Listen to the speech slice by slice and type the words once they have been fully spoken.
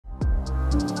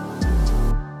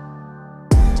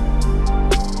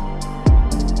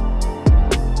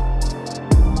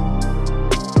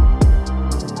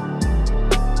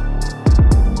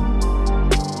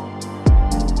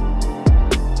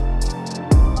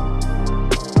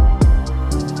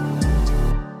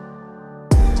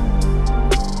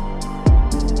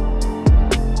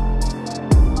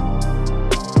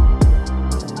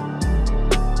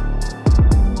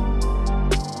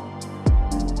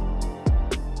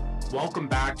Welcome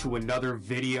back to another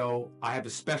video. I have a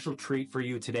special treat for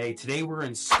you today. Today we're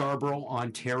in Scarborough,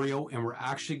 Ontario, and we're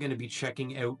actually going to be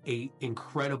checking out an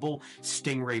incredible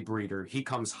stingray breeder. He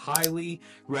comes highly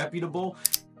reputable.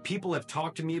 People have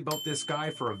talked to me about this guy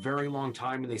for a very long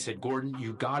time, and they said, Gordon,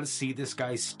 you got to see this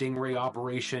guy's stingray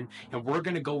operation, and we're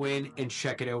going to go in and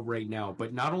check it out right now.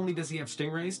 But not only does he have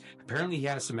stingrays, apparently he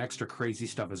has some extra crazy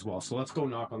stuff as well. So let's go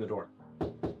knock on the door.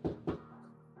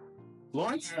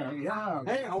 Laurance? Yeah.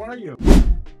 Hey, how are you?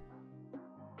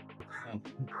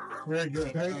 Very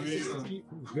good.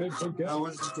 Good. How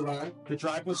was the drive? The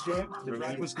drive was good. The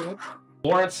drive was good.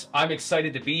 Laurance, I'm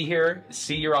excited to be here,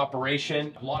 see your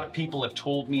operation. A lot of people have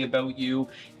told me about you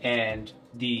and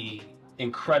the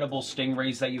incredible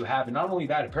stingrays that you have. And not only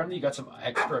that, apparently you got some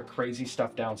extra crazy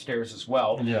stuff downstairs as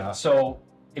well. Yeah. So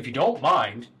if you don't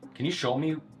mind, can you show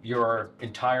me your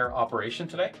entire operation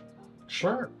today?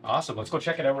 Sure. Awesome. Let's go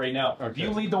check it out right now. Okay.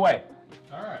 You lead the way.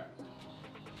 All right.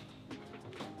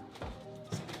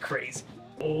 Crazy.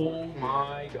 Oh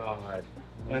my God.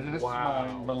 And this Wow.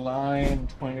 is my malign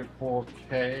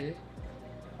 24K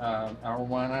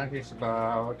Arowana. He's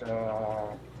about,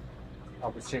 I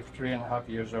would say 3.5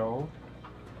 years old.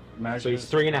 So he's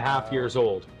 3.5 years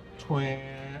old. I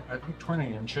think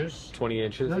 20 inches. 20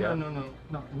 inches, yeah. No,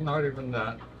 not even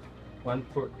that. 1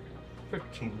 foot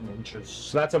 15 inches.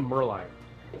 So that's a Merlion.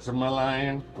 It's a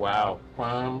malign. Wow.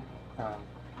 Farm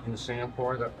in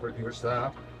Singapore that produced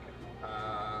that.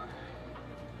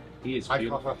 He is I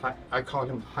beautiful. call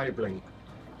him Hybling.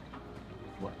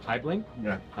 What, Hybling?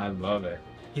 Yeah. I love it.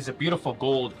 He's a beautiful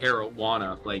gold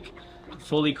Arowana, like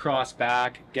fully crossed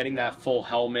back, getting that full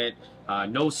helmet,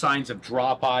 no signs of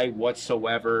drop eye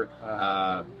whatsoever.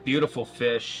 Beautiful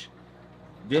fish.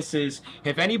 This is,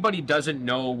 if anybody doesn't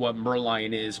know what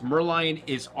Merlion is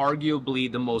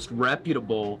arguably the most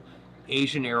reputable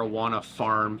Asian Arowana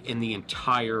farm in the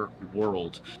entire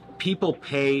world. People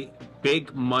pay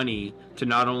big money to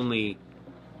not only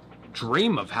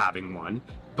dream of having one,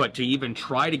 but to even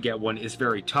try to get one is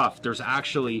very tough. There's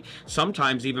actually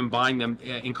sometimes even buying them,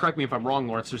 and correct me if I'm wrong,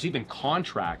 Laurance, there's even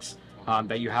contracts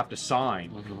that you have to sign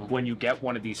when you get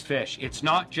one of these fish. It's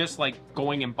not just like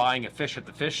going and buying a fish at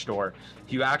the fish store.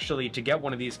 You actually, to get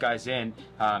one of these guys in,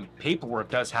 paperwork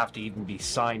does have to even be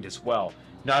signed as well.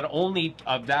 Not only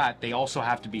of that, they also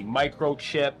have to be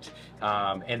microchipped,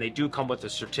 and they do come with a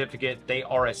certificate. They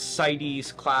are a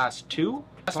CITES Class 2?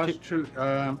 Class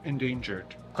 2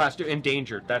 endangered. Class 2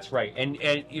 endangered, that's right. And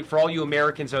for all you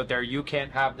Americans out there, you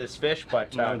can't have this fish,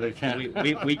 but no, they can't.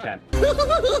 We can.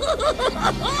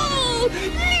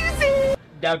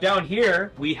 Now down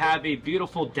here, we have a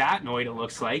beautiful datnoid, it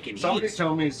looks like. And somebody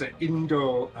told me it's an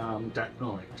Indo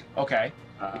datnoid. Okay.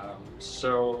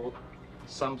 So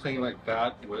something like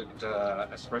that would,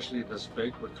 especially this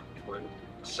big, would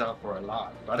sell for a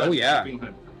lot. But oh yeah.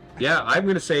 Yeah, I'm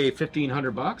gonna say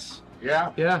 $1,500.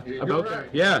 Yeah. Yeah. About right.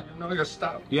 Yeah. You know your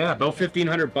stuff. Yeah, about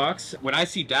 $1,500. When I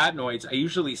see datnoids, I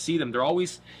usually see them. They're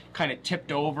always kind of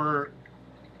tipped over,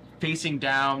 facing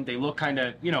down. They look kind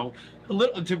of, you know, a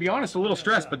little, to be honest, a little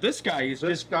stressed. But this guy is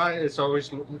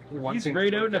always he's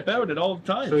right out and about it all the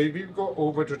time. So if you go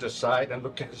over to the side and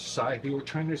look at his side, he will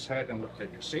turn his head and look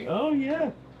at you. See? Oh yeah.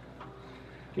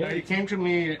 Yeah. He came to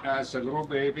me as a little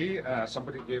baby.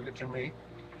 Somebody gave it to me,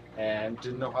 and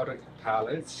didn't know how to eat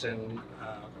pallets, and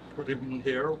put him in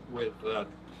here with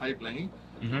Hybling.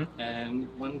 And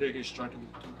one day he started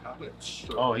eating pallets.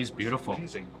 So oh, he's beautiful.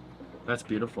 Amazing. That's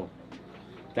beautiful.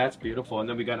 That's beautiful. And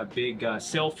then we got a big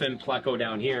sailfin pleco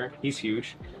down here. He's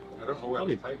huge. I don't know where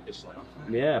the pike is now.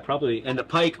 Yeah, probably. And the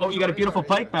pike. Oh, you got a beautiful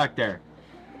pike back there.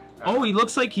 Oh, he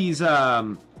looks like he's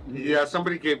yeah,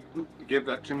 somebody gave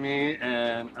that to me,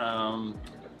 and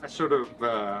I sort of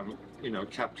you know,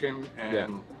 kept him,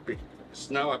 and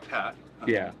it's now a pet.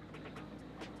 Yeah.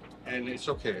 And it's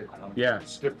okay. Yeah.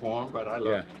 It's stiff warm, but I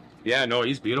love him. Yeah, no,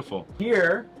 he's beautiful.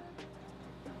 Here,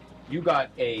 you got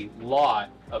a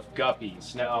lot of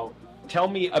guppies. Now, tell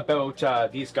me about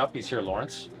these guppies here,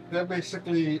 Laurance. They're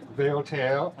basically veil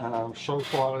tail, show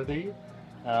quality,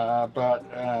 but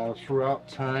throughout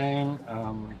time,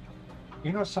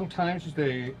 you know, sometimes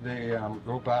they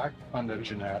go back on the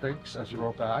genetics as you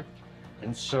go back,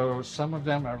 and so some of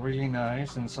them are really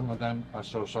nice, and some of them are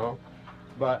so-so.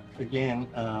 But again,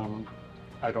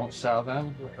 I don't sell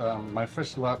them. My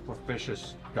first love for fish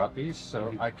is guppies,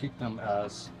 so I keep them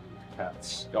as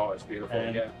pets. Oh, it's beautiful.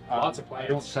 And, yeah. Lots of I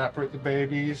don't separate the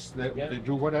babies. They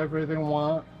do whatever they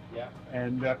want. Yeah.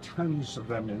 And there are tons of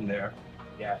them in there.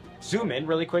 Yeah. Zoom in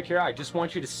really quick here. I just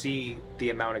want you to see the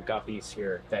amount of guppies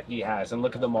here that he has, and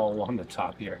look at them all along the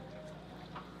top here.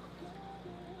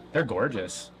 They're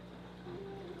gorgeous.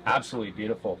 Absolutely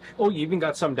beautiful. Oh, you even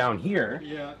got some down here.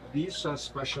 Yeah, these are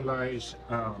specialized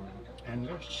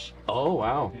antlers. Oh,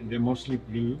 wow. And they're mostly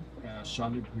blue,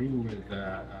 solid blue with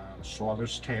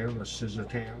swallow's tail or scissor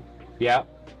tail. Yeah.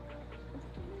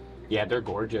 Yeah, they're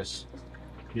gorgeous.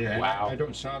 Yeah, wow. I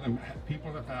don't sell them.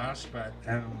 People have asked, but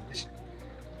it's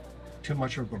too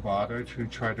much of a bother to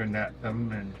try to net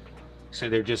them. And so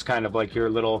they're just kind of like your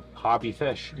little hobby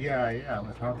fish. yeah,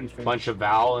 with hobby fish. Bunch of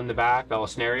val in the back,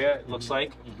 Vallisneria, it looks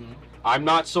like. I'm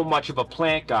not so much of a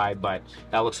plant guy, but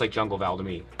that looks like jungle val to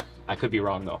me. I could be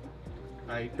wrong though.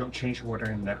 I don't change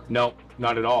water in there. No,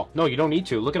 not at all. No, you don't need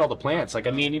to. Look at all the plants. Like,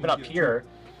 I mean, even up here,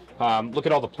 look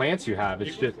at all the plants you have.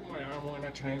 It's just... My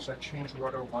Arowana tanks, I change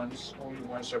water only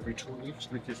once every 2 weeks,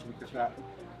 because look at that.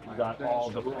 You got all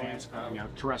the plants,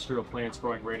 terrestrial plants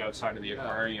growing right outside of the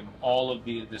aquarium. All of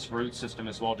this root system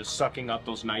as well, just sucking up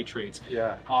those nitrates.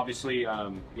 Yeah. Obviously,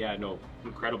 yeah, no,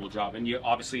 incredible job. And you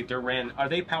obviously are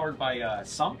they powered by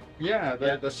sump? Yeah,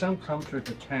 the sump comes with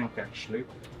the tank actually,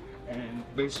 and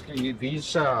basically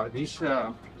these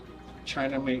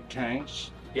China-made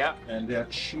tanks. Yeah. And they're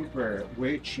cheaper,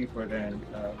 way cheaper than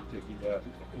the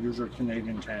usual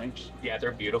Canadian tanks. Yeah,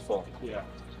 they're beautiful. Yeah.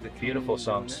 They're beautiful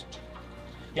sumps.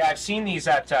 Yeah, I've seen these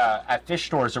at fish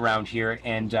stores around here,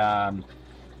 and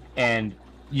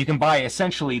you can buy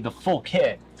essentially the full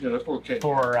kit. Yeah, the full kit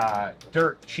for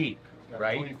dirt cheap,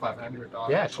 right? $2,500.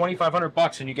 Yeah,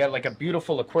 $2,500, and you get like a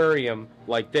beautiful aquarium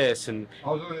like this. And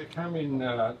although they come in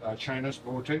China's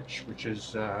voltage, which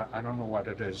is I don't know what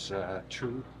it is,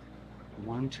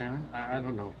 110. I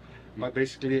don't know. But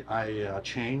basically, I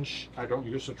change. I don't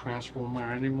use a transformer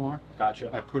anymore. Gotcha.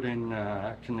 I put in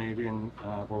Canadian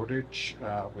voltage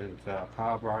with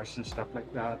power bars and stuff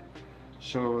like that.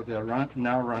 So they're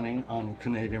now running on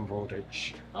Canadian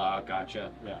voltage.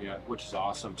 Gotcha. Yeah, which is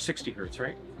awesome. 60 hertz,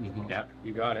 right? Mm-hmm. Yeah,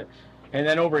 you got it. And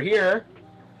then over here,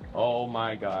 oh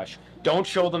my gosh! Don't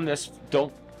show them this.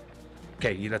 Don't.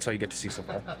 Okay, that's how you get to see so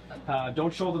far.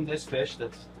 Don't show them this fish.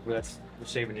 That's we're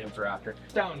saving him for after.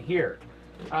 Down here.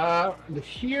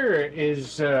 Here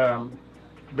is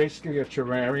basically a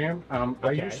terrarium.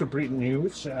 I used to breed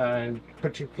newts,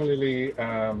 particularly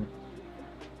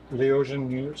Laotian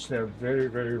newts. They're very,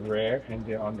 very rare, and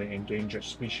they're on the endangered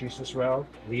species as well.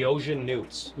 Laotian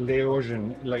newts.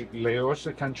 Laotian, like Laos,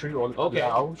 the country, or okay.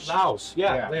 Laos. Laos,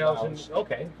 yeah. Laotian. Laos.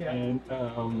 Okay. Yeah.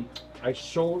 And I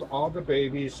sold all the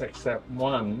babies except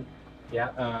one. Yeah.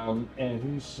 And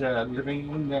he's living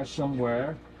in there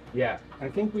somewhere. Yeah. I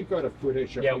think we got a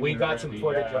footage of him. Yeah, we got already. some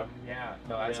footage of him. Yeah.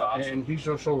 No, that's awesome. And he's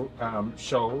also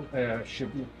sold.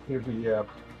 He'll be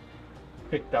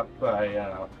picked up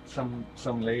by some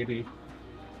lady.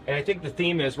 And I think the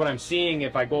theme is what I'm seeing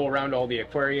if I go around all the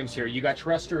aquariums here, you got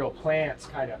terrestrial plants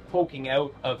kind of poking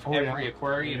out of every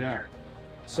aquarium here.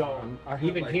 So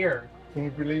even here. Can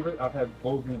you believe it? I've had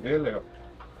bougainvillea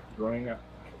growing up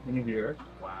in here.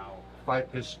 Wow.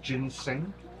 Ficus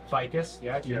ginseng. Ficus,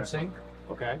 yeah, ginseng.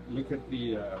 Okay. Look at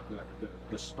the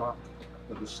stalk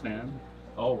of the stem.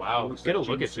 Oh wow! Get a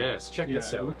look at this. Check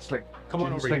this out. It looks like come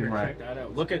on over here. Stingray. Check that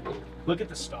out. Look at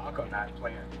the stalk on that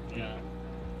plant. Yeah.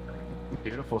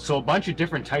 Beautiful. So a bunch of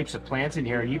different types of plants in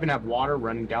here, and you even have water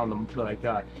running down them like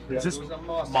that. Yeah, is this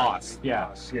moss?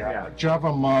 Yeah. Yeah.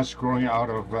 Java moss growing out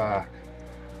of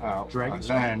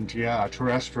land. Yeah,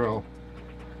 terrestrial.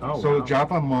 Oh. So wow.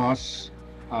 Java moss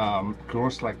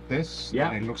grows like this.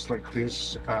 Yeah. And it looks like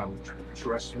this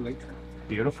terrestrially.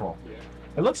 Beautiful. Yeah.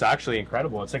 It looks actually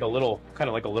incredible. It's like a little, kind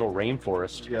of like a little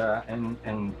rainforest. Yeah,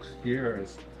 and here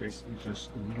is basically just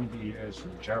Nubias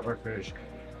and Java fish.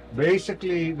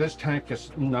 Basically, this tank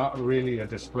is not really a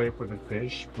display for the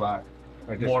fish, but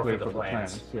a display more for the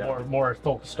plants. plants. Yeah. More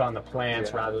focused on the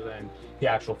plants rather than the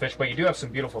actual fish. But you do have some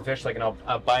beautiful fish, like an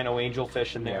albino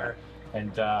angelfish in there,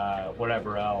 and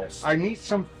whatever else. I need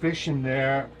some fish in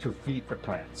there to feed the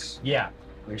plants. Yeah.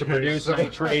 To produce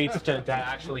nitrates, to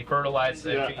actually fertilize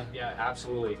it. Yeah,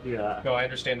 absolutely. Yeah. No, I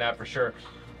understand that for sure.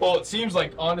 Well, it seems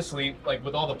like, honestly, like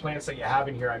with all the plants that you have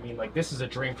in here, I mean, like this is a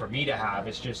dream for me to have.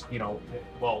 It's just, you know,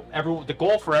 well, the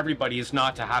goal for everybody is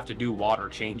not to have to do water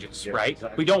changes, right?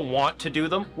 Exactly. We don't want to do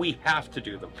them. We have to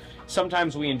do them.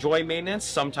 Sometimes we enjoy maintenance.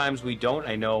 Sometimes we don't.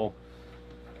 I know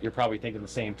you're probably thinking the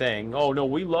same thing. Oh, no,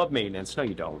 we love maintenance. No,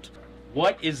 you don't.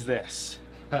 What is this?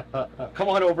 Come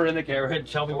on over in the camera and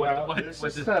tell me what this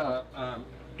is.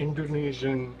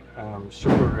 Indonesian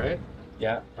super red.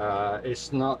 Yeah.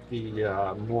 It's not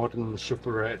the modern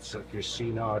super reds that you see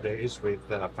nowadays with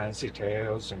fancy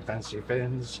tails and fancy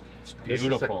fins. It's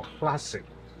beautiful. This is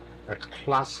a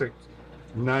classic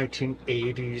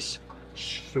 1980s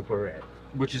super red.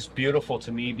 Which is beautiful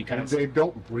to me because and they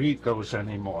don't breed those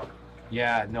anymore.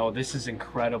 Yeah, no, this is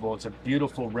incredible. It's a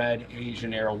beautiful red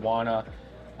Asian Arowana.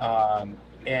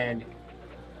 And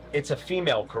it's a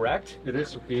female, correct? It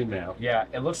is a female. Yeah,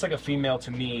 it looks like a female to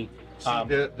me. See,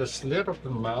 the slit of the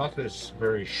mouth is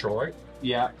very short,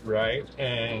 Yeah, right?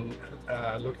 And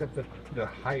look at the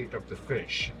height of the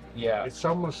fish. yeah, It's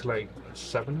almost like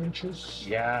 7 inches.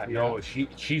 yeah. No,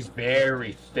 she's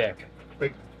very thick.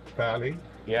 Big belly,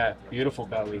 Yeah, beautiful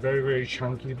belly. very, very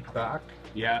chunky back.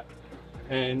 Yeah,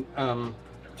 And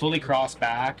fully crossed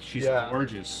back. She's Yeah.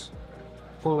 gorgeous.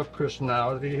 full of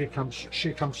personality.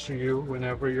 She comes to you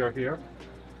whenever you're here.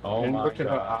 Oh And my look at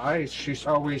her god. eyes. She's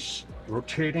always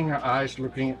rotating her eyes,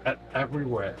 looking at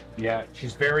everywhere. Yeah,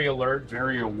 she's very alert,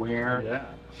 very aware. Yeah.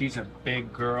 She's a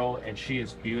big girl and she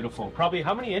is beautiful. Probably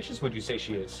how many inches would you say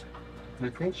she is? I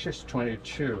think she's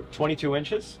 22. 22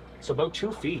 inches? So about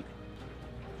 2 feet.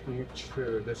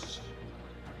 22. This.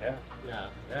 Yeah,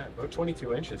 about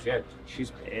 22 inches. Yeah,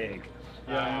 she's big.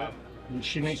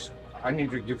 She needs. I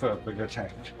need to give her a bigger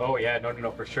tank. Oh yeah,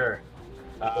 no, for sure.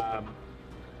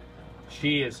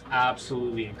 She is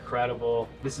absolutely incredible.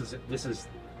 This is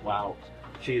wow.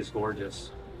 She is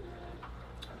gorgeous.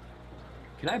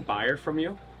 Can I buy her from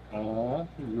you? You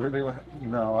really?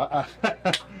 No. I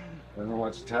don't know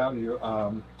what to tell you.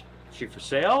 Is she for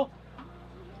sale?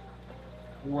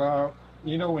 Well,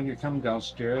 you know, when you come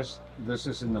downstairs, this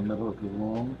is in the middle of the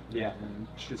room. Yeah. And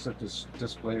she's at this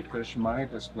display fish, my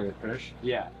display fish,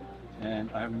 Yeah. and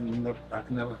I've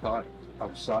never thought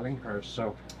of selling her.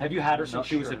 So Have you had her Not since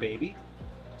she was a sure. baby?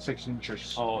 6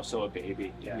 inches. Oh, so a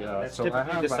baby. Yeah. Yeah, That's so I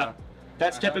typically have the si- a-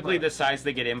 that's I have typically a- the size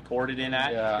they get imported in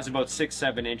at. Yeah. It's about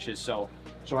 6-7 inches. So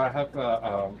So I have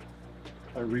a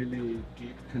really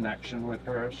deep connection with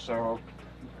her. So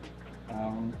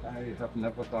I have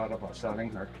never thought about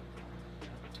selling her.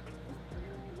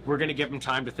 we're gonna give them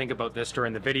time to think about this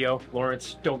during the video.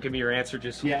 Laurance, don't give me your answer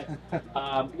just yet.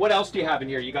 What else do you have in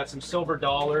here? You got some silver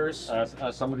dollars,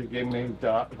 Somebody gave me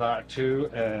that too,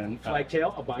 and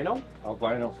flagtail, albino.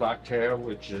 albino blacktail,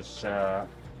 which is I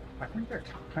think they're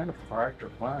kind of hard to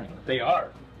find. They are.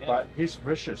 But he's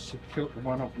vicious. He killed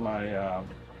one of my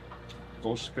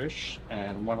ghost fish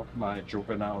and one of my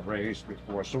juvenile rays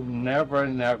before. So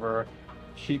never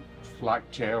keep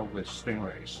flagtail with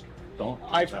stingrays. Don't.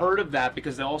 I've heard of that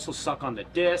because they also suck on the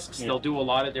discs. Yeah. They'll do a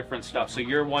lot of different stuff. So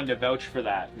you're one to vouch for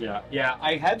that. Yeah. Yeah,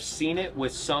 I have seen it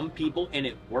with some people and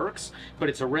it works, but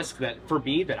it's a risk that for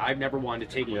me that I've never wanted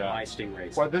to take with Yeah. my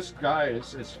stingrays. Well, this guy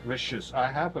is vicious.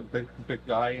 I have a big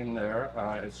guy in there.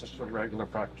 It's just a regular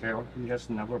blacktail. He has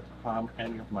never harmed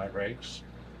any of my rays.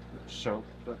 So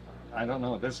I don't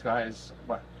know. This guy is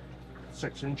what,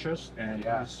 6 inches, and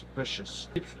Yeah. he's vicious.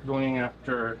 Keeps going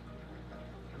after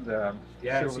the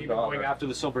Yeah, silver see, dollar. going after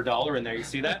the silver dollar in there. You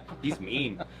see that? He's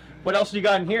mean. What else do you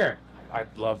got in here? I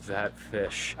love that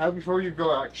fish. Before you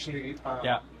go, actually,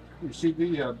 Yeah. you see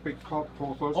the big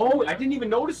porpoise? Oh, I didn't even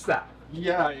notice that.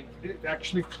 Yeah, it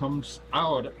actually comes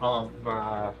out of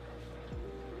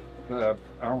the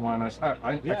Arowanas.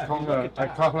 Yeah, I call look her at I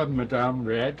that. call her Madame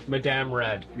Red. Madame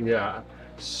Red. Yeah.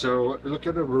 So look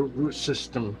at the root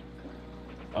system.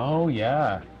 Oh,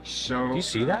 yeah. So Do you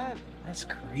see that? That's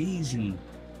crazy.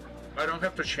 I don't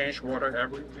have to change water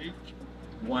every week.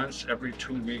 Once every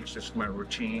 2 weeks is my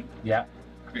routine Yeah.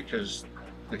 because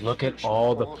Look at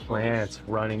all the plants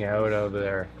running out of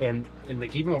there. And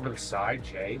like even over the side,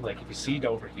 Jay, like if you see it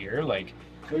over here, like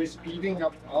So it's eating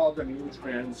up all the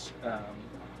nutrients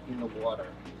in the water.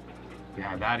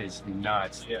 yeah, that is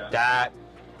nuts. Yeah.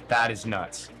 That is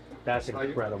nuts. That's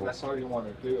incredible. That's how you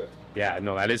want to do it. Yeah,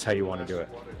 no, that is how you want to do it.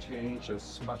 Water change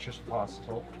as much as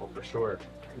possible. Oh, for sure.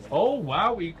 Oh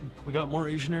wow, we got more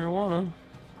Asian Arowana.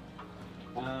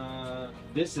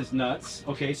 This is nuts.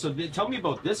 Okay, so tell me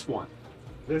about this one.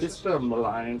 This is a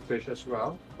Malayan fish as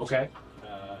well. Okay.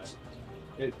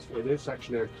 It is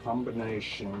actually a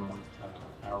combination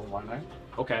Arowana.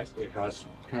 Okay. It has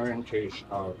parentage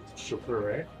of super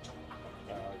red,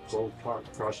 gold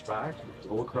crossback,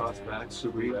 Gold crossback,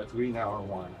 super red. green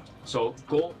Arowana. So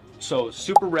gold. So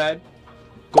super red,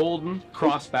 golden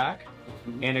crossback,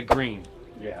 and a green.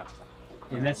 Yeah.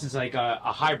 And this is like a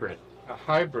hybrid. A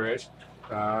hybrid.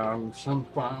 Some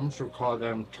farms will call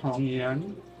them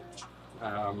Tongyan,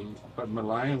 but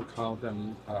Malayan calls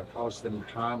them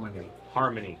Harmony.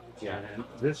 Harmony. Yeah. And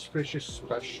this fish is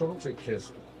special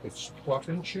because it's 12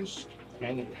 inches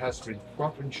and it has been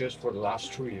 12 inches for the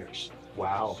last 2 years.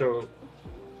 Wow. So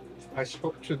I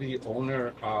spoke to the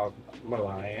owner of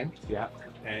Malayan Yeah.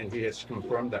 and he has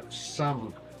confirmed that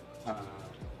some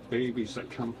babies that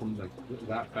come from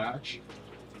that batch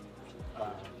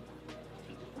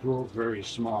grow very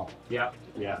small. Yeah.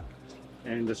 Yeah.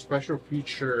 And the special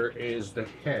feature is the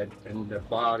head and the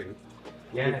body.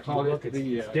 Yeah, They call look, it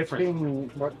it's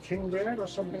different. king red or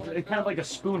something? It's kind of like a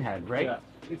spoon head, right? Yeah,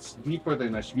 it's deeper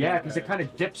than a spoon. Yeah, because it kind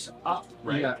of dips up,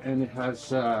 right? Yeah, and it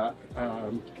has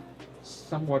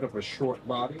somewhat of a short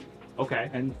body. Okay.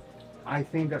 And I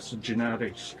think that's the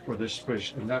genetics for this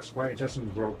fish, and that's why it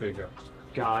doesn't grow bigger.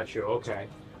 Gotcha. Okay.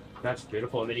 That's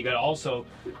beautiful. And then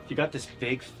you got this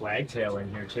big flagtail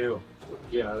in here too.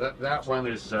 Yeah, that one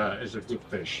is a good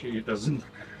fish. He doesn't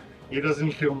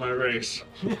kill my race.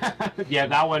 Yeah,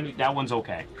 that one's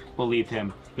okay. Believe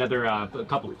him. Another a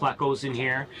couple of plecos in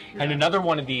here, and another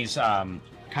one of these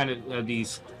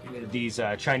these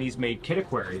Chinese-made kit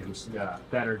aquariums. Yeah.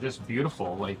 That are just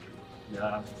beautiful. Like,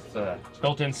 Yeah.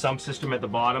 built-in sump system at the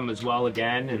bottom as well.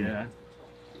 Again. And Yeah.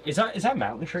 Is that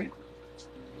mountain tree?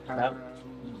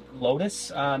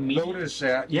 Lotus? Lotus.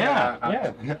 Yeah.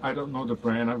 I don't know the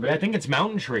brand of it. I think it's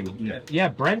Mountain Tree. Yeah. Yeah,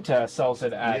 Brent sells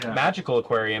it at Yeah. Magical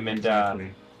Aquarium, and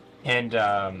Exactly.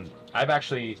 I've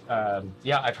actually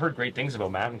I've heard great things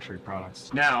about Mountain Tree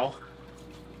products. Now,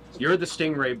 you're the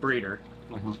Stingray breeder.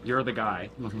 Mhm. You're the guy.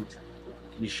 Mhm.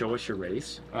 Can you show us your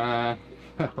race? Okay.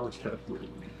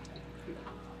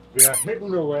 We are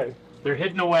hidden away. They're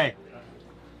hidden away.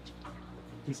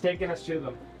 He's taking us to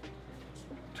them.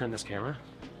 Turn this camera.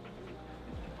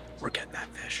 We're getting that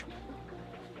fish.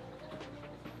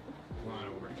 Come on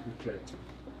over. Okay.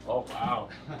 Oh wow.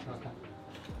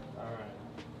 All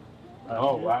right.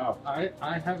 Oh wow.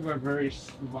 I have a very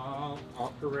small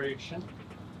operation,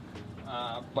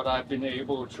 but I've been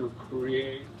able to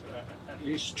create at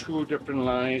least 2 different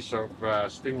lines of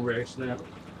stingrays now.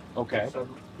 Okay.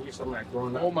 These are my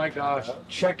grown-up. Oh my gosh.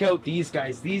 Check out these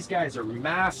guys. These guys are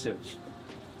massive.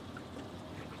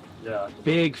 Yeah.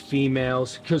 Big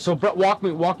females. So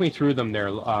walk me through them there,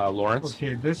 Laurance.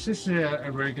 Okay, this is a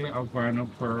regular albino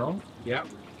pearl. Yep.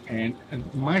 And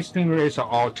my stingrays are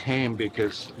all tame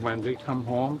because when they come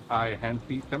home, I hand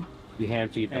feed them. You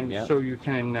hand feed them. And Yeah. so you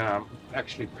can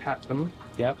actually pat them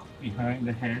Yep. behind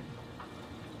the head.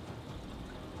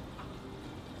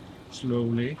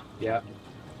 Slowly. Yep.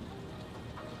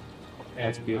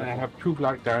 That's And beautiful. I have 2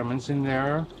 black diamonds in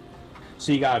there.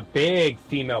 So you got a big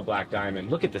female black diamond.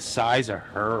 Look at the size of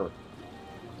her.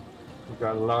 We've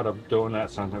got a lot of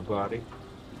donuts on her body.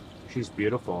 She's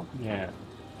beautiful. Yeah.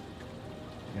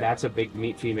 That's a big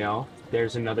meat female.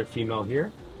 There's another female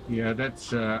here. Yeah,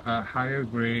 that's a higher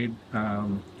grade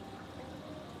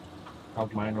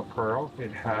albino pearl.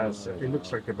 It has, it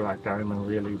looks like a black diamond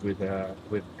really with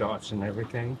dots and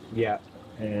everything. Yeah.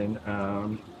 And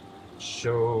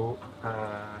so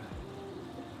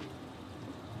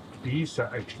these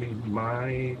are actually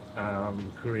my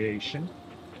creation.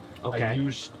 Okay. I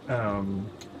used,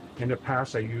 in the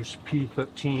past I used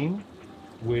P13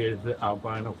 with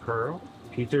albino pearl.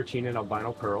 P13 and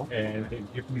albino pearl. And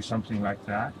it gives me something like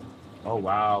that. Oh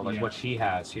wow, like Yeah. what she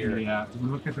has here. Yeah,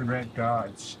 look at the red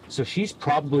dots. So she's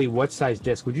probably what size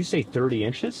disc? Would you say 30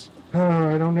 inches?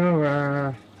 I don't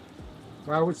know.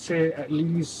 I would say at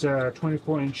least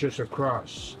 24 inches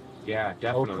across. Yeah, Or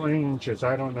definitely. 20 inches.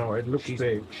 I don't know. It looks She's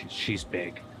big. She's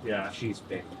big. Yeah. She's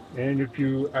big. And if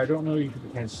you, I don't know if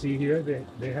you can see here,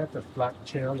 they have the flat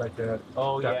tail like that.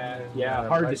 Oh Diamond, yeah.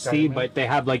 Hard to black see, diamond. but they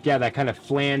have like that kind of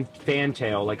fan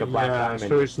tail, like a black diamond.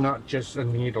 so it's not just a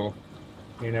needle,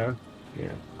 you know.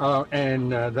 Yeah.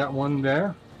 And that one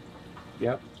there.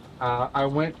 Yep. I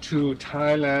went to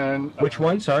Thailand. Which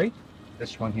one? Sorry.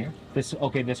 This one here. This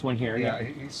one here. Yeah,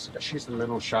 she's a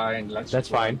little shy and likes That's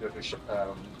to play fine. with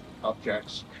the,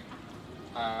 objects.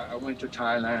 I went to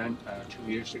Thailand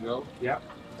 2 years ago. Yep.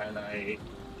 And I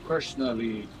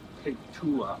personally picked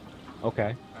 2 up.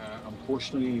 Okay.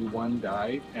 Unfortunately, one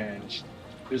died, and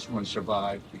this one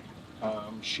survived.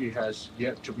 She has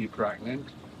yet to be pregnant,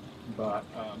 but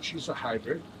she's a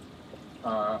hybrid.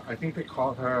 I think they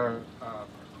call her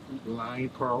line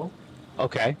pearl.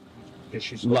 Okay. Because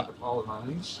she's got all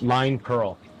lines. Line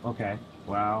pearl. Okay.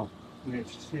 Wow.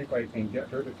 Let's see if I can get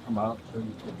her to come out so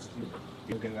you can see.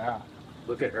 Look at that.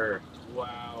 Look at her.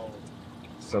 Wow.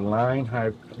 It's a line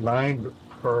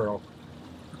pearl.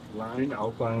 Line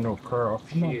albino pearl.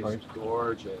 She is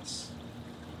gorgeous.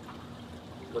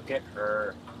 Look at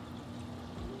her.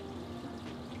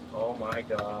 Oh my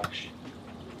gosh.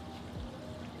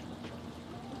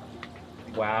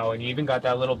 Wow, and you even got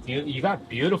that little you got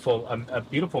beautiful a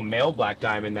beautiful male black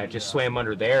diamond that just swam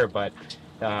under there, but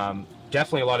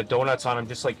definitely a lot of donuts on them,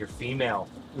 just like your female.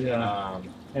 Yeah.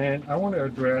 And I want to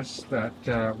address that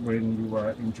when you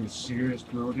are into serious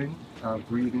breeding, Yeah.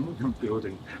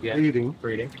 breeding,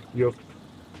 Breeding. your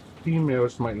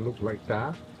females might look like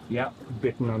that. Yeah.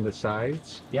 bitten on the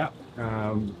sides. Yeah.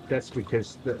 That's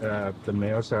because the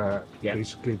males are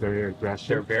basically very aggressive.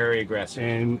 They're very aggressive.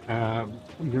 And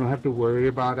you don't have to worry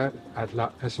about it.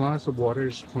 As long as the water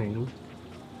is clean,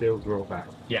 they'll grow back.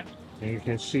 Yeah. And you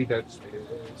can see that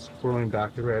it's growing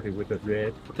back already with the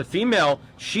red. The female,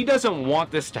 she doesn't want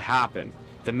this to happen.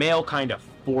 The male kind of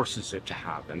forces it to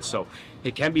happen. So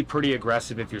it can be pretty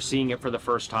aggressive if you're seeing it for the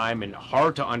first time and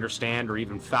hard to understand or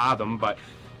even fathom, but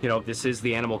you know, this is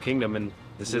the animal kingdom and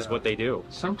this is what they do.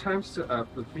 Sometimes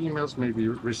the females may be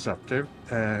receptive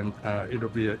and it'll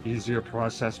be an easier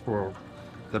process for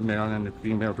the male and the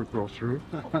female to go through.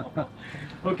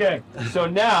 Okay, so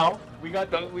now we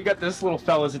got this little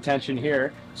fella's attention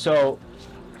here. So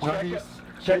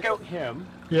check out him.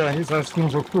 Yeah, he's asking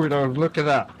for food. Oh, look at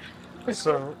that.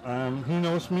 So he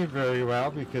knows me very well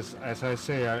because, as I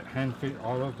say, I hand feed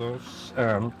all of those,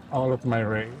 all of my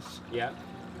rays. Yeah.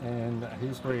 And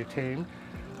he's very tame.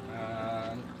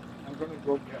 I'm going to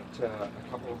go get a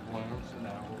couple of worms and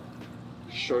I'll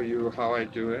show you how I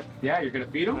do it. Yeah, you're going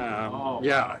to feed him?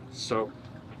 Yeah, so.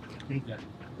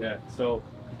 Yeah, so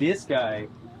this guy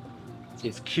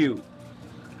is cute.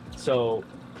 So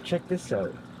check this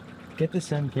out. Get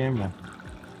this on camera.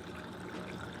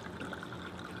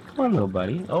 Come on, little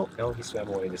buddy. Oh, no, he swam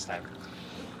away this time.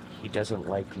 He doesn't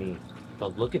like me.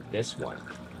 But look at this one.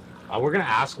 We're going to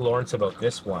ask Laurance about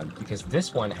this one because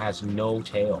this one has no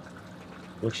tail,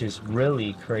 which is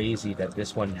really crazy that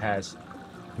this one has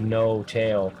no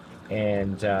tail.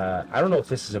 And I don't know if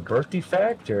this is a birth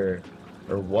defect or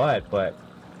what, but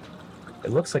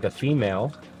it looks like a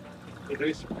female. It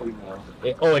is a female.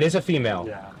 It is a female.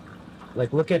 Yeah.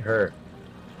 Like, look at her.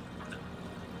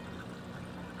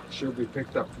 She'll be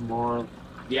picked up tomorrow.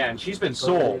 Yeah, and she's been In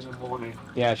sold. the morning.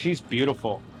 Yeah, she's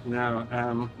beautiful.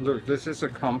 Now, look, this is a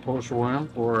compost worm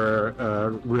or a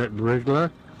red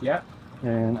wriggler. Yeah.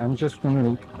 And I'm just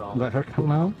going to let her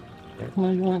come out. Come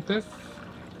on, you want this?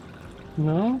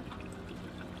 No?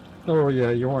 Oh,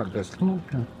 yeah, you want this. Come on.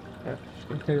 Come on.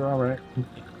 Okay, all right.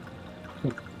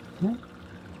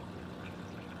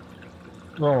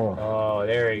 Oh. Oh,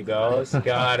 there he goes.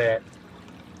 Got it.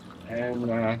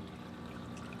 And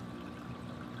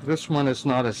this one is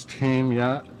not as tame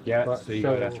yet. Yeah, but so you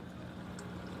gotta...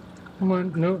 Come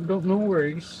on, no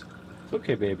worries. It's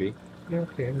okay, baby.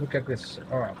 Okay, look at this.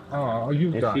 Oh,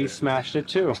 you got he it. smashed it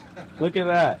too. Look at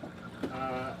that.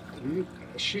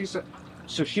 She's a...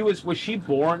 So was she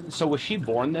born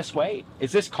this way?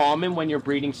 Is this common when you're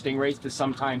breeding stingrays to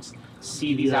sometimes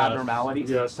see these abnormalities?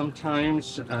 Yeah,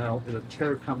 sometimes the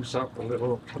tail comes out a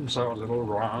little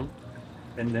wrong,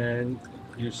 and then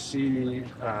you see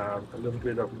a little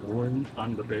bit of wound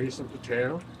on the base of the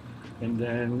tail, and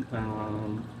then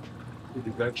it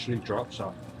eventually drops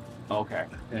off. Okay.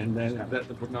 And then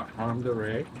that would not harm the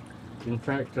ray. In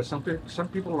fact, some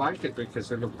people like it because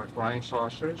they look like flying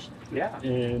saucers. Yeah.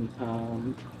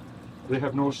 And they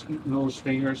have no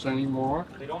stingers anymore.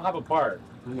 They don't have a barb.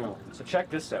 No. So check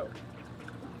this out.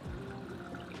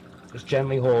 Just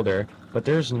gently hold her, but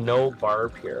there's no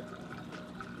barb here.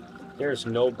 There's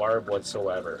no barb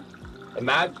whatsoever.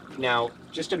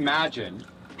 Just imagine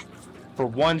for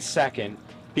 1 second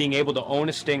being able to own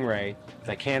a stingray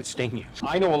that can't sting you.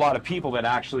 I know a lot of people that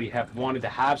actually have wanted to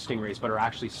have stingrays but are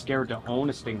actually scared to own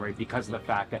a stingray because of the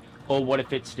fact that, oh, what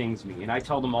if it stings me? And I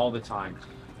tell them all the time,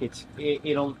 it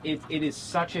is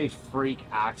such a freak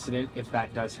accident if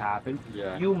that does happen.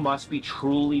 Yeah. You must be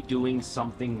truly doing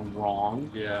something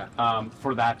wrong. Yeah.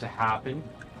 For that to happen.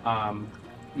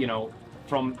 You know,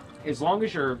 from as long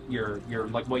as you're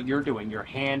like what you're doing, you're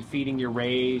hand feeding your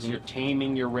rays, you're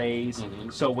taming your rays.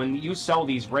 So when you sell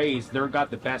these rays, they've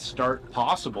got the best start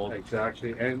possible.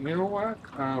 Exactly. And you know what?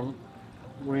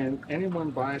 When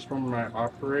anyone buys from my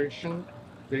operation,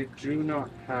 they do not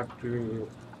have to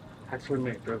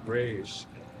acclimate their rays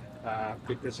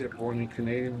because they're born in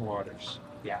Canadian waters.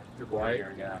 Yeah. Right?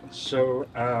 Yeah. So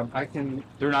I can...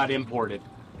 They're not imported.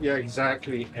 Yeah,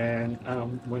 exactly. And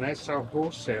when I sell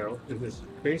wholesale, it is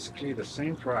basically the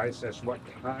same price as what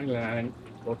Thailand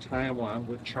or Taiwan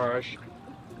would charge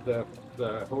the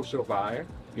wholesale buyer.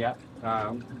 Yeah.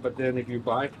 But then if you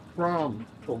buy from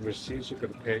overseas, you're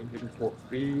going to pay import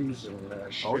fees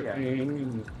and shipping.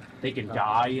 And, they can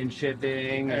die in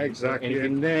shipping. Exactly.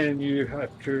 And then you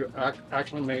have to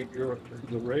acclimate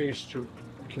the rays to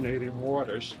Canadian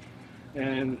waters.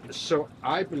 And so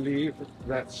I believe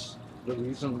that's the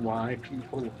reason why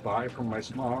people buy from my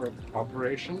small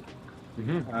operation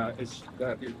is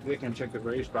that they can take the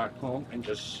rays back home and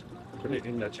just put it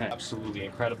in the tank. Absolutely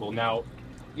incredible. Now,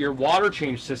 your water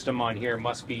change system on here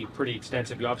must be pretty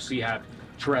extensive. You obviously have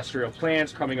terrestrial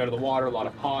plants coming out of the water, a lot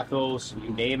of pothos, you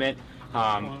name it.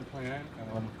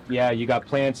 Yeah, you got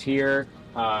plants here,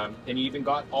 and you even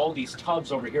got all these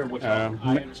tubs over here, which I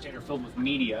understand are filled with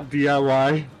media.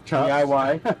 DIY tubs.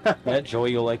 DIY. Yeah,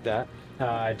 Joey, you'll like that.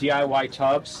 DIY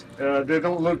tubs. They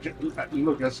don't look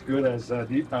as good as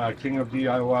the King of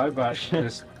DIY, but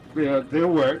they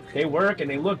work. They work and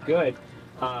they look good.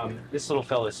 This little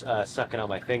fella's sucking on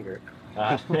my finger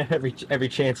every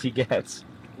chance he gets.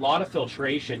 A lot of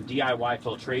filtration, DIY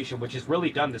filtration, which is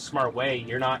really done the smart way.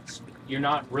 You're not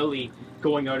really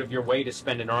going out of your way to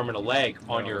spend an arm and a leg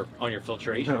on your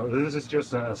filtration. No, this is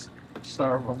just a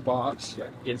styrofoam box. Yeah,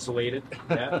 insulated.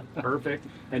 Yeah, perfect.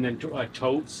 And then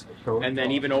totes. And then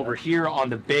even over here on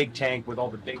the big tank with all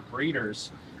the big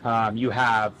breeders, you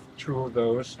have 2 of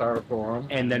those styrofoam.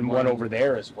 And then one over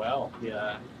there as well.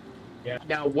 Yeah. Yeah.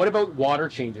 Now, what about water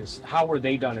changes? How were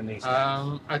they done in these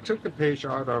tanks? I took the page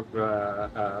out of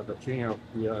the King of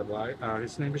DIY.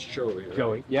 His name is Joey. Right?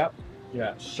 Joey. Yep.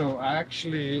 Yeah. So I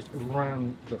actually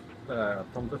run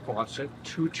from the faucet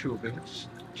 2 tubings.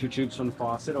 2 tubes from the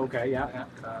faucet. Okay. Yeah.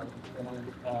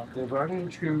 They run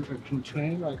into a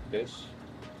container like this,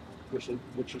 which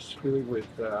is filled with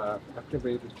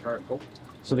activated charcoal.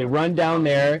 So they run down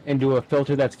there and do a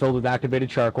filter that's filled with activated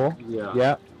charcoal. Yeah.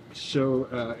 Yeah.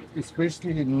 So it's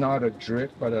basically not a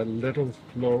drip, but a little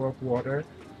flow of water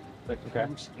that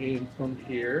comes in from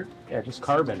here. Yeah, just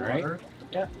carbon, right?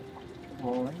 Yeah.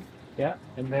 Flowing. Yeah.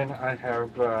 And then I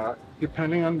have,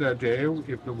 depending on the day,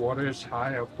 if the water is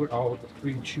high, I'll put all the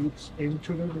 3 tubes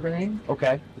into the drain.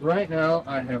 Okay. Right now,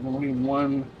 I have only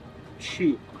 1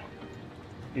 tube.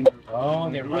 Oh,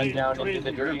 and they run down into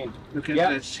the drain. Look at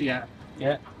this, yeah.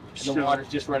 Yeah. And the water's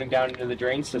just running down into the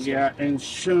drain system. Yeah, and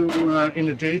so in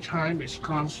the daytime, it's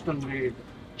constantly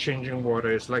changing water.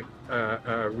 It's like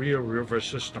a real river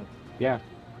system. Yeah.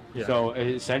 Yeah. So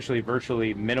essentially,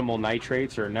 virtually minimal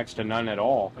nitrates or next to none at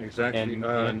all. Exactly.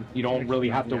 And you don't really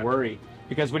have to worry,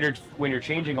 because when you're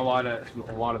changing a lot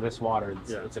of this water,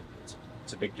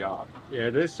 it's a big job. Yeah,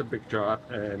 it is a big job,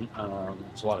 and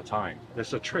it's a lot of time.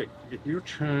 There's a trick. If you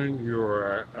turn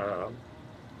your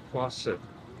faucet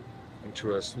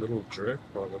into a little drip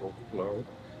or a little flow,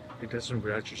 it doesn't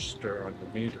register on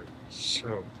the meter.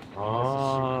 So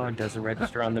it doesn't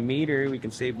register on the meter. We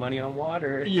can save money on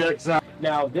water. Yeah, exactly.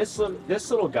 Now this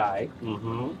little guy,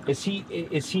 is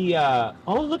he oh,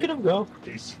 look at him go.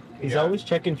 He's always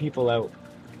checking people out,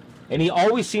 and he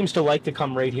always seems to like to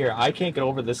come right here. I can't get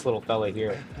over this little fella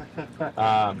here.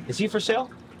 Is he for sale?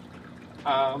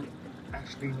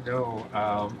 Actually, no.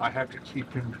 I have to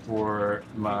keep him for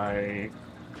my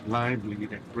line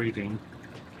breeding.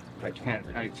 I can't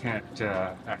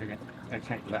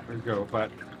let her go. But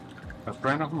a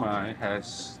friend of mine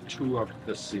has 2 of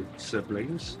the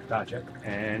siblings. Gotcha.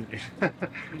 And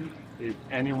if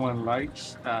anyone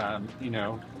likes, you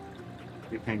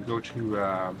can go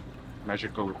to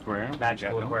Magical Aquarium.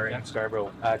 Magical Aquarium,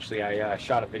 Scarborough. Actually, I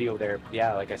shot a video there.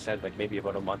 Yeah, like I said, like maybe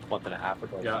about a month and a half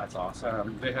ago. Yeah, that's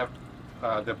awesome. They have.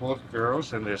 They're both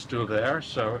girls, and they're still there.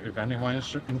 So if anyone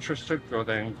is interested, go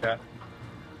there and get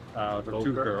the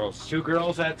 2 girls. 2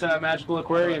 girls at Magical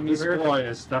Aquarium. This boy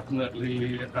is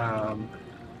definitely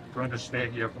going to stay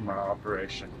here for my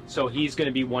operation. So he's going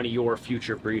to be one of your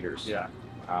future breeders. Yeah.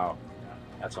 Wow.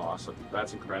 That's awesome.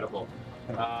 That's incredible.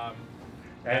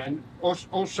 And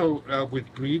also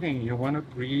with breeding, you want to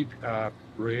breed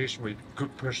rays with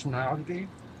good personality.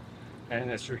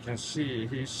 And as you can see,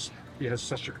 he has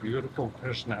such a beautiful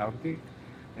personality,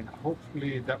 and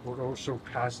hopefully that will also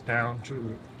pass down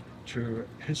to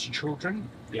his children.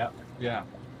 Yeah. Yeah.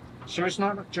 So it's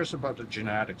not just about the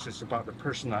genetics; it's about the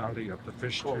personality of the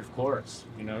fish too. Oh, of course.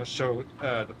 So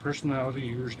the personality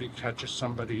usually catches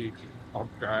somebody off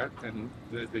guard, and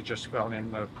they just fall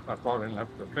in love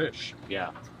with the fish. Yeah.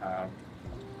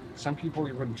 Some people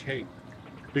even take,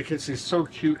 because he's so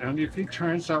cute, and if he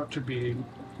turns out to be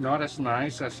not as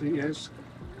nice as he is,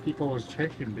 people will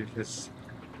take him because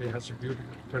he has a beautiful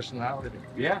personality.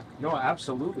 Yeah, no,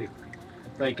 absolutely.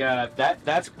 Like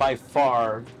that's by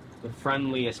far the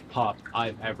friendliest pup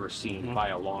I've ever seen by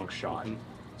a long shot.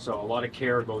 So a lot of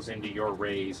care goes into your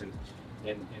rays, and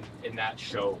that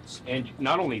shows. And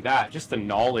not only that, just the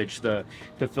knowledge, the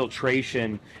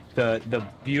filtration, the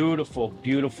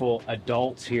beautiful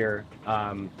adults here.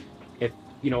 If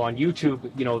on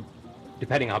YouTube,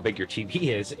 depending how big your TV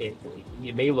is, it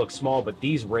may look small, but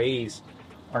these rays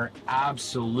are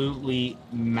absolutely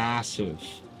massive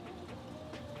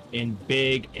and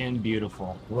big and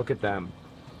beautiful. Look at them.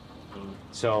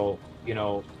 So,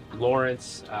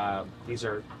 Laurance, these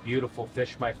are beautiful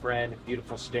fish, my friend,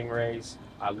 beautiful stingrays.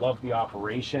 I love the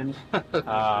operation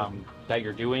that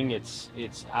you're doing. It's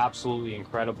absolutely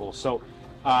incredible. So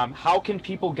How can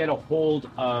people get a hold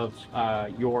of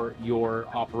your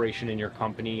operation and your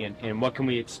company, and what can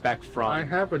we expect from? I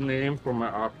have a name for my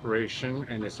operation,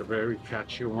 and it's a very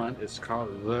catchy one. It's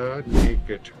called The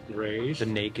Naked Rays. The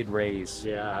Naked Rays.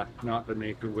 Yeah, not the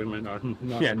naked women. Or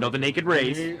not Yeah, no, the Naked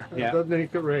Rays. Yeah. The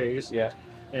Naked Rays. Yeah.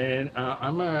 And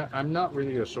I'm not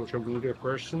really a social media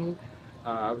person,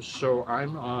 so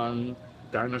I'm on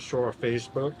Dinosaur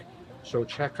Facebook. So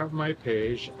check out my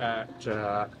page at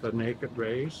The Naked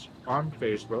Rays on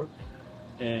Facebook,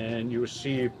 and you'll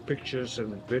see pictures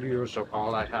and videos of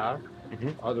all I have,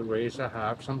 other rays I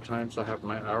have. Sometimes I have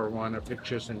my Arowana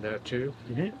pictures in there too,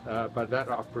 but that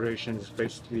operation is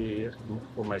basically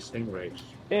for my Stingrays.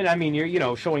 And I mean,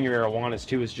 you're showing your Arowanas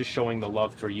too is just showing the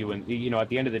love for you, and at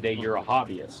the end of the day, you're a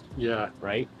hobbyist. Yeah.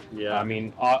 Right. Yeah. I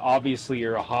mean, obviously,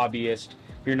 you're a hobbyist.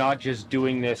 You're not just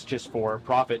doing this just for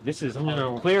profit. This is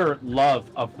a clear love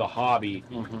of the hobby,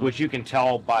 which you can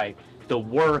tell by the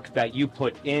work that you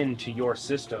put into your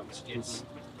systems. It's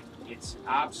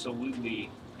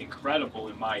absolutely incredible,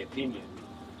 in my opinion.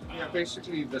 Yeah,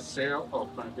 basically the sale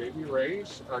of my baby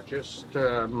rays are just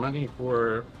money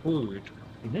for food.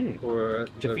 For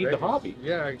to feed the hobby.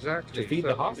 Yeah, exactly. To feed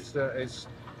the hobby. It's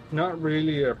not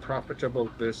really a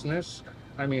profitable business.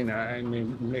 I mean, I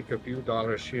make a few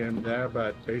dollars here and there,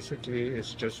 but basically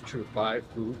it's just to buy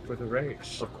food for the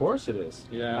rays. Of course it is.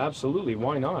 Yeah. Absolutely.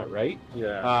 Why not, right?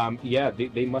 Yeah. Yeah,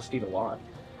 they must eat a lot.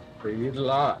 They eat a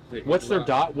lot. What's their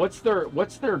diet? What's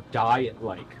their diet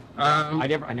like? I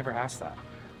never asked that.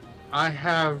 I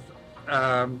have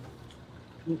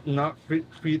not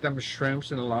feed them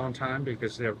shrimps in a long time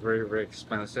because they're very, very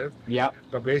expensive. Yeah.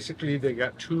 But basically they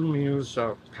got 2 meals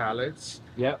of pellets.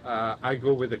 Yeah. I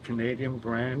go with a Canadian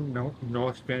brand,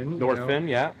 Northfin. Northfin,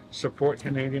 yeah. Support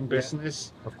Canadian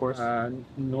business. Of course.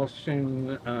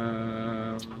 Northfin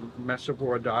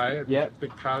Mesovore diet. Yeah.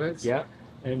 Big pellets. Yeah.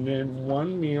 And then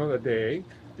 1 meal a day,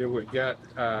 they would get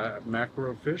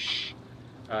mackerel fish,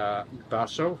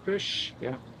 basso fish,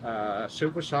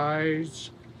 silver sides,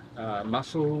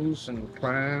 mussels and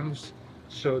clams.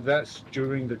 So that's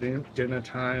during the dinner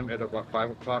time at about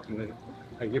 5 o'clock, and then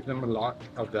I give them a lot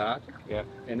of that. Yeah.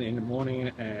 And in the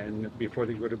morning and before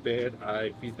they go to bed,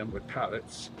 I feed them with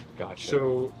pellets. Gotcha.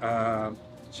 So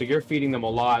so you're feeding them a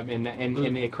lot, and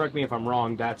correct me if I'm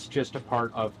wrong, that's just a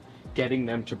part of getting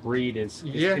them to breed is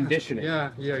conditioning. Yeah,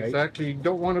 right? Exactly. You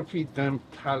don't want to feed them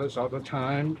pellets all the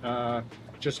time,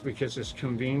 just because it's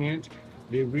convenient.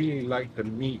 They really like the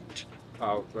meat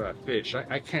of fish.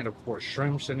 I can't afford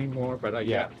shrimps anymore, but I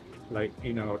get like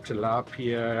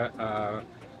tilapia,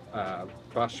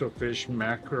 basso fish,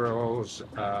 mackerels,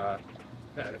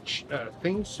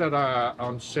 things that are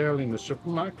on sale in the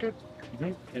supermarket,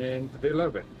 and they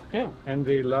love it. Yeah. And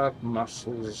they love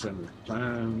mussels and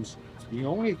clams. The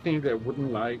only thing they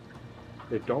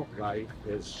don't like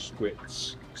is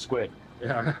squids. Squid.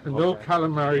 Yeah, no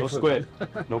calamari. No squid.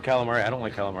 No calamari. I don't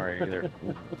like calamari either.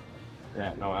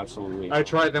 Yeah, no, absolutely. I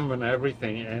tried them on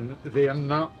everything, and they are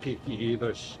not picky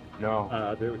either.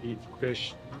 No. They'll eat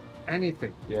fish,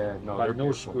 anything. Yeah, no. But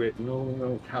no squid,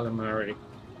 no calamari.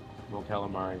 No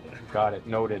calamari. Got it.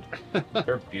 Noted.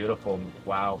 They're beautiful.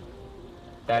 Wow.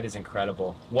 That is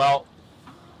incredible. Well,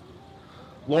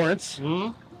 Laurance,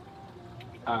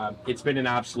 it's been an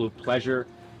absolute pleasure.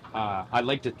 I'd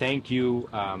like to thank you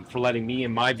for letting me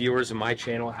and my viewers and my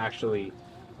channel actually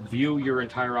view your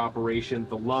entire operation,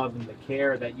 the love and the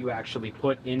care that you actually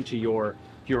put into your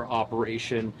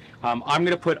operation. I'm going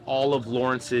to put all of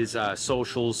Laurance's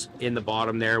socials in the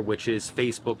bottom there, which is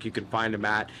Facebook. You can find him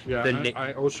at. Yeah,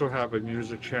 I also have a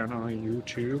music channel on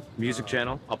YouTube. Music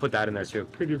channel? I'll put that in there too.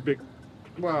 Pretty big.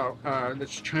 Well,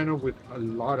 it's a channel with a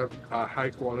lot of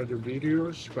high quality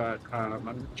videos, but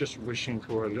I'm just wishing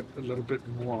for a little bit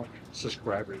more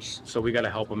subscribers. So we got to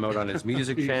help him out on his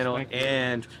music channel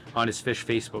and on his fish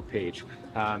Facebook page.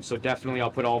 So definitely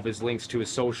I'll put all of his links to his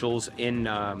socials in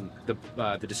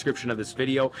the description of this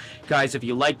video. Guys, if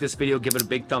you like this video, give it a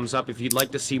big thumbs up. If you'd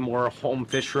like to see more home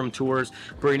fish room tours,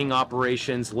 breeding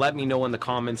operations, let me know in the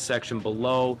comments section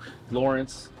below.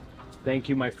 Laurance, thank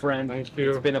you, my friend. Thank you.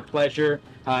 It's been a pleasure.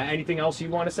 Anything else you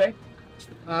want to say?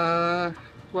 Well,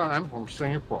 I'm from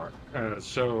Singapore.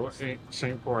 So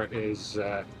Singapore is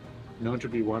known to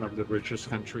be one of the richest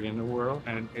countries in the world,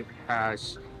 and it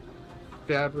has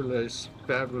fabulous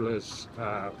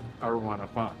arowana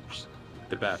farms.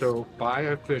 The best. So buy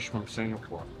a fish from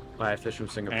Singapore. Buy a fish from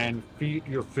Singapore. And feed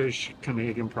your fish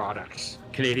Canadian products.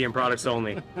 Canadian products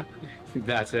only.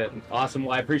 That's it. Awesome.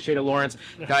 Well, I appreciate it, Laurance.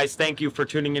 Guys, thank you for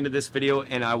tuning into this video,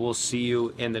 and I will see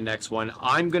you in the next one.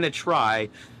 I'm going to try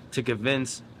to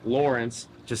convince Laurance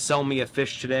to sell me a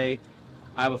fish today.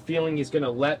 I have a feeling he's going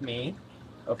to let me.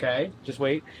 Okay, just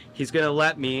wait. He's gonna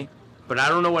let me, but I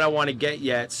don't know what I want to get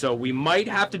yet. So we might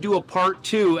have to do a part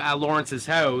 2 at Laurance's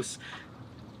house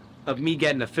of me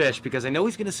getting a fish, because I know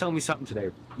he's gonna sell me something today.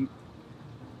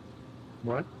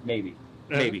 What? Maybe.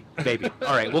 Maybe.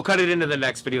 All right, we'll cut it into the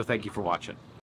next video. Thank you for watching.